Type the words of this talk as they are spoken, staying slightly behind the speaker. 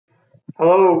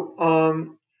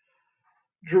Hello,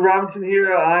 Drew Robinson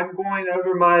here. I'm going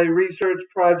over my research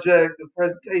project, the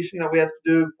presentation that we have to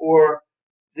do for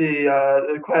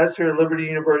the class here at Liberty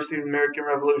University of the American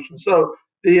Revolution. So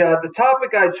the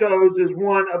topic I chose is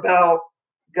one about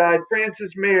guy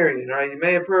Francis Marion. Right, you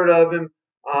may have heard of him.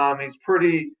 He's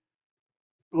pretty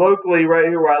locally right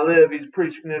here where I live. He's a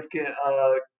pretty significant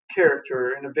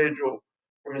character, individual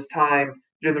from his time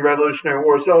during the Revolutionary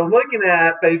War. So I'm looking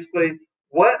at basically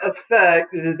what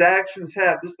effect did his actions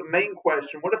have? This is the main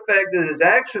question. What effect did his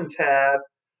actions have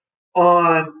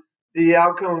on the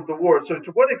outcome of the war? So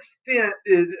to what extent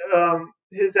did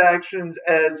his actions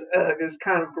as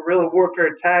kind of guerrilla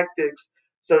warfare tactics,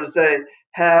 so to say,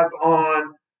 have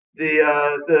on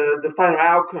the final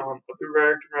outcome of the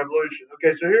American Revolution?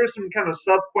 Okay, so here's some kind of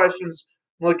sub questions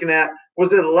I'm looking at.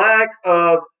 Was it a lack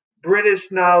of British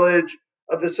knowledge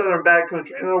of the southern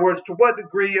backcountry? In other words, to what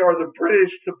degree are the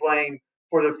British to blame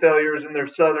for the failures in their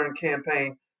southern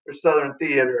campaign, their southern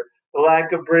theater? The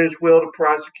lack of British will to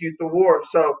prosecute the war.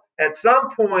 So at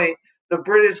some point, the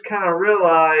British kind of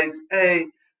realized, hey,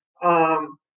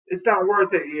 it's not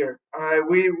worth it here. All right,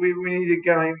 we need to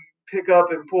kind of pick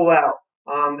up and pull out.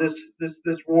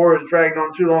 This war is dragging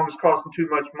on too long. It's costing too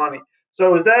much money.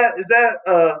 So is that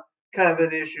kind of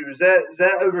an issue? Is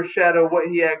that overshadow what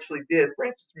he actually did,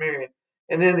 Francis Marion?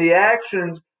 And then the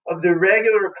actions of the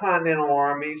regular Continental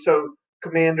Army. So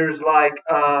commanders like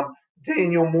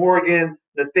Daniel Morgan,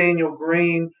 Nathaniel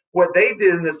Greene, what they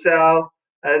did in the South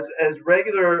as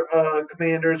regular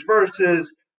commanders versus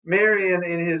Marion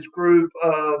and his group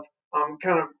of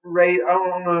kind of raid. I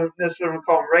don't know necessarily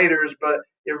call them raiders, but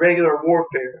irregular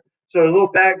warfare. So a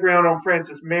little background on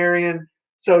Francis Marion.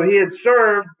 So he had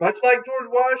served, much like George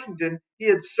Washington, he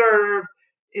had served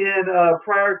in a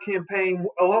prior campaign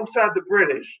alongside the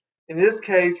British. In this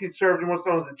case, he'd served in what's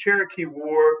known as the Cherokee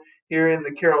War here in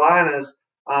the Carolinas.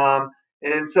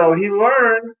 And so he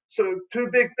learned two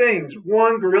big things.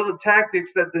 One, guerrilla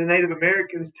tactics that the Native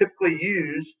Americans typically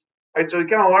used. Right, so he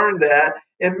kind of learned that.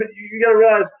 And you got to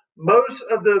realize most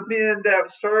of the men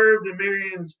that served in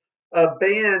Marion's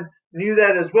band knew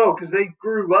that as well because they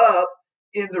grew up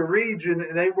in the region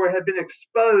and had been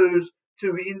exposed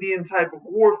to Indian type of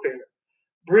warfare.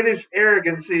 British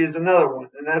arrogancy is another one,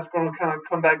 and that's going to kind of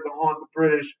come back to haunt the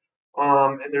British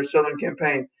in their southern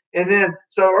campaign. And then,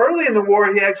 so early in the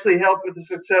war, he actually helped with the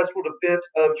successful defense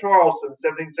of Charleston,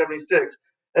 1776.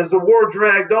 As the war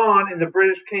dragged on and the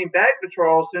British came back to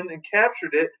Charleston and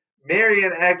captured it,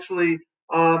 Marion actually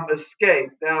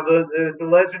escaped. Now, the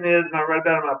legend is, and I read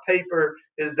about it in my paper,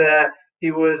 is that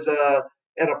he was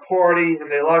at a party and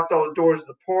they locked all the doors of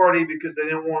the party because they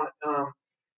didn't want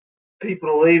people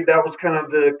to leave. That was kind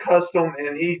of the custom,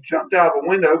 and he jumped out of a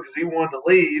window because he wanted to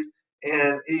leave.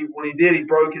 And when he did, he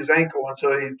broke his ankle, and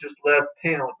so he just left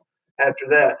town after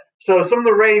that. So some of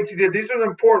the raids he did, these are the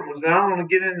important ones. Now I don't want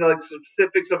to get into like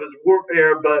specifics of his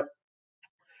warfare, but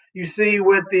you see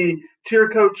with the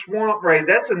Tiercoat Swamp raid,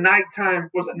 was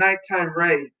a nighttime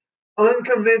raid,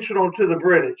 unconventional to the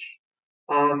British.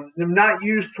 They're not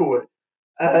used to it.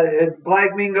 At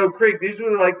Black Mingo Creek, these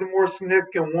were like the more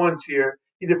significant ones here.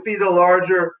 He defeated a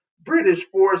larger British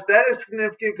force. That is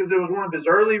significant because it was one of his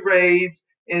early raids,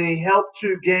 and he helped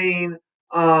to gain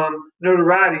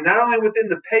notoriety, not only within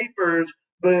the papers,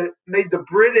 but made the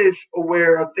British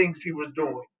aware of things he was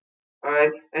doing. All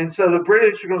right. And so the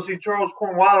British, you're going to see Charles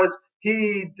Cornwallis,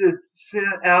 he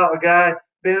sent out a guy,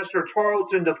 Bannister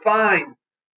Tarleton, to find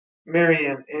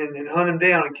Marion and hunt him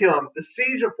down and kill him. The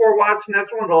siege of Fort Watson,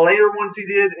 that's one of the later ones he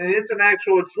did, and it's a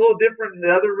little different than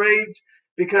the other raids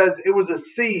because it was a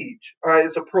siege. All right,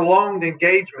 it's a prolonged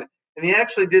engagement, and he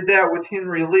actually did that with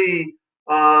Henry Lee,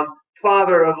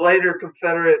 father of later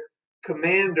Confederate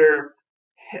commander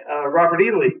Robert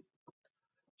E. Lee.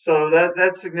 So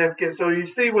that's significant. So you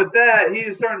see, with that, he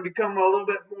is starting to become a little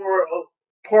bit more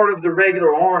part of the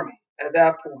regular army at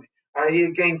that point. He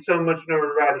had gained so much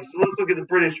notoriety. So let's look at the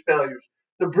British failures.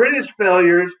 The British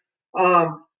failures,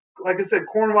 like I said,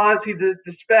 Cornwallis, he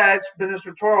dispatched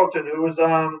Minister Tarleton, who was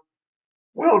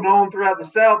well known throughout the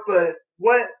South. But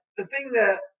the thing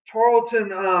that Tarleton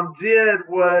did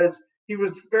was he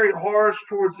was very harsh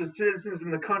towards the citizens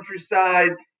in the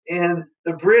countryside, and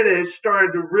the British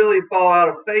started to really fall out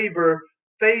of favor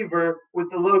with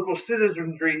the local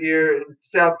citizenry here in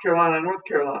South Carolina and North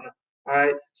Carolina. All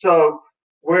right, so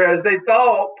whereas they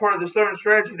thought part of the Southern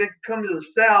strategy they could come to the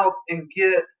South and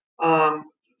get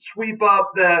sweep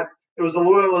up that it was a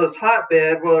loyalist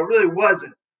hotbed. Well, it really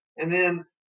wasn't. And then,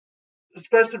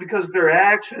 especially because of their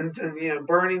actions and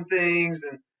burning things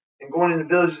and going into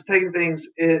villages, taking things,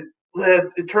 it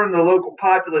turned the local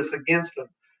populace against them.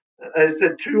 I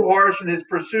said too harsh in his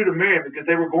pursuit of Marion because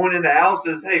they were going into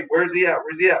houses. Hey, where's he at?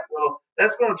 Where's he at? Well,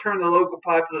 that's going to turn the local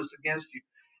populace against you.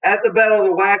 At the Battle of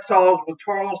the Waxhaws with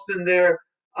Tarleton there,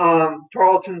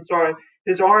 Tarleton, sorry,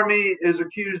 his army is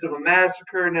accused of a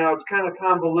massacre. Now it's kind of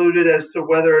convoluted as to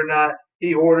whether or not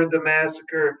he ordered the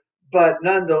massacre, but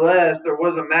nonetheless, there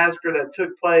was a massacre that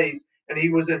took place, and he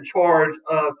was in charge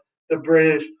of the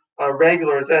British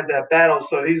regulars at that battle,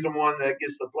 so he's the one that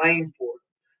gets the blame for it.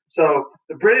 So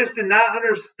the British did not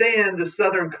understand the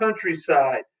southern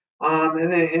countryside,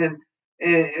 and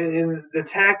the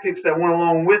tactics that went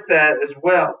along with that as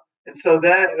well. And so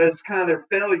that was kind of their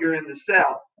failure in the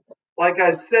South. Like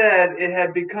I said, it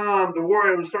had become the war.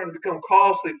 It was starting to become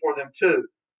costly for them too.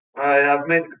 I've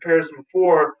made the comparison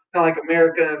before, kind of like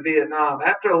America and Vietnam.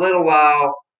 After a little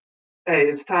while, hey,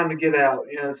 it's time to get out.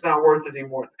 It's not worth it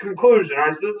anymore. Conclusion. All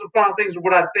right. So this is the final things of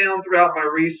what I found throughout my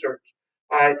research.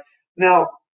 All right. Now,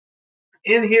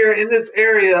 in here in this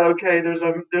area, okay, there's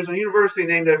a university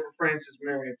named after Francis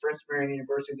Marion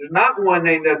University. There's not one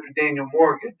named after Daniel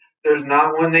Morgan. There's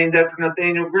not one named after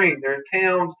Nathaniel Green. There are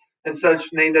towns and such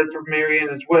named after Marion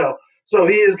as well. So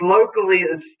he is locally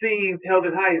esteemed, held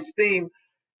in high esteem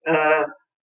uh,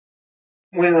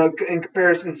 when in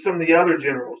comparison to some of the other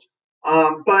generals.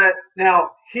 But now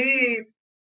he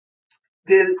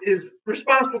is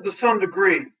responsible to some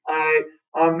degree.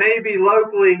 Maybe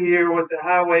locally here with the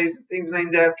highways and things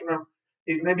named after him,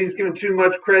 maybe he's given too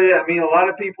much credit. I mean, a lot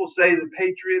of people say The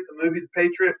Patriot, the movie The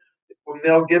Patriot, with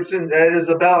Mel Gibson, that is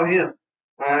about him.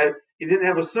 All right, he didn't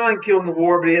have a son killed in the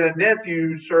war, but he had a nephew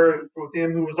who served with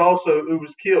him who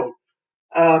was killed.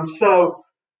 So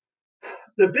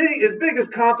his biggest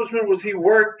accomplishment was he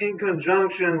worked in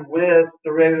conjunction with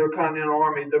the regular Continental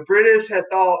Army. The British had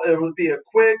thought it would be a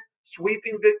quick,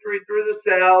 sweeping victory through the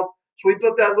South, sweep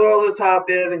up that Loyalist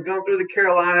hotbed, and go through the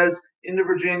Carolinas into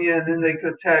Virginia, and then they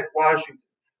could attack Washington.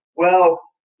 Well,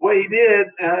 what he did,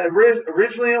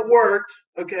 originally it worked,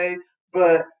 okay,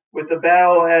 but with the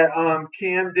battle at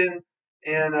Camden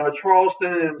and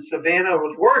Charleston and Savannah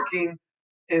was working,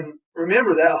 and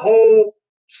remember that whole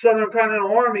Southern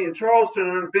Continental Army in Charleston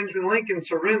under Benjamin Lincoln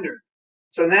surrendered.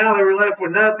 So now they were left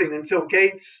with nothing until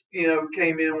Gates,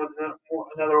 came in with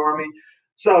another army.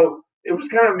 So it was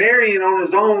kind of Marion on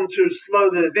his own to slow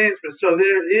the advancement. So he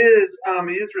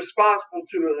is responsible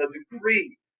to a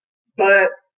degree, but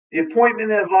the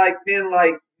appointment of men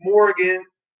like Morgan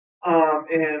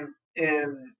and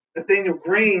Nathaniel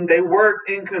Green, they worked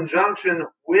in conjunction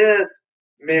with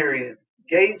Marion.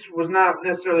 Gates was not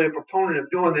necessarily a proponent of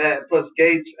doing that. Plus,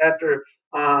 Gates after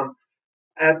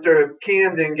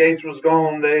Camden, Gates was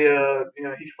gone.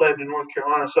 He fled to North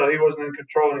Carolina, so he wasn't in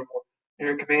control anymore,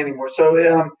 in command anymore. So,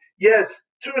 yes,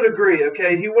 to a degree,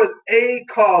 okay, he was a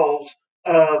cause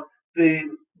of the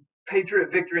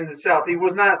Patriot victory in the South. He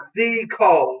was not the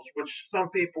cause, which some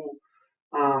people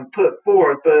put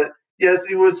forth, but yes,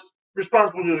 he was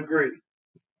responsible to a degree.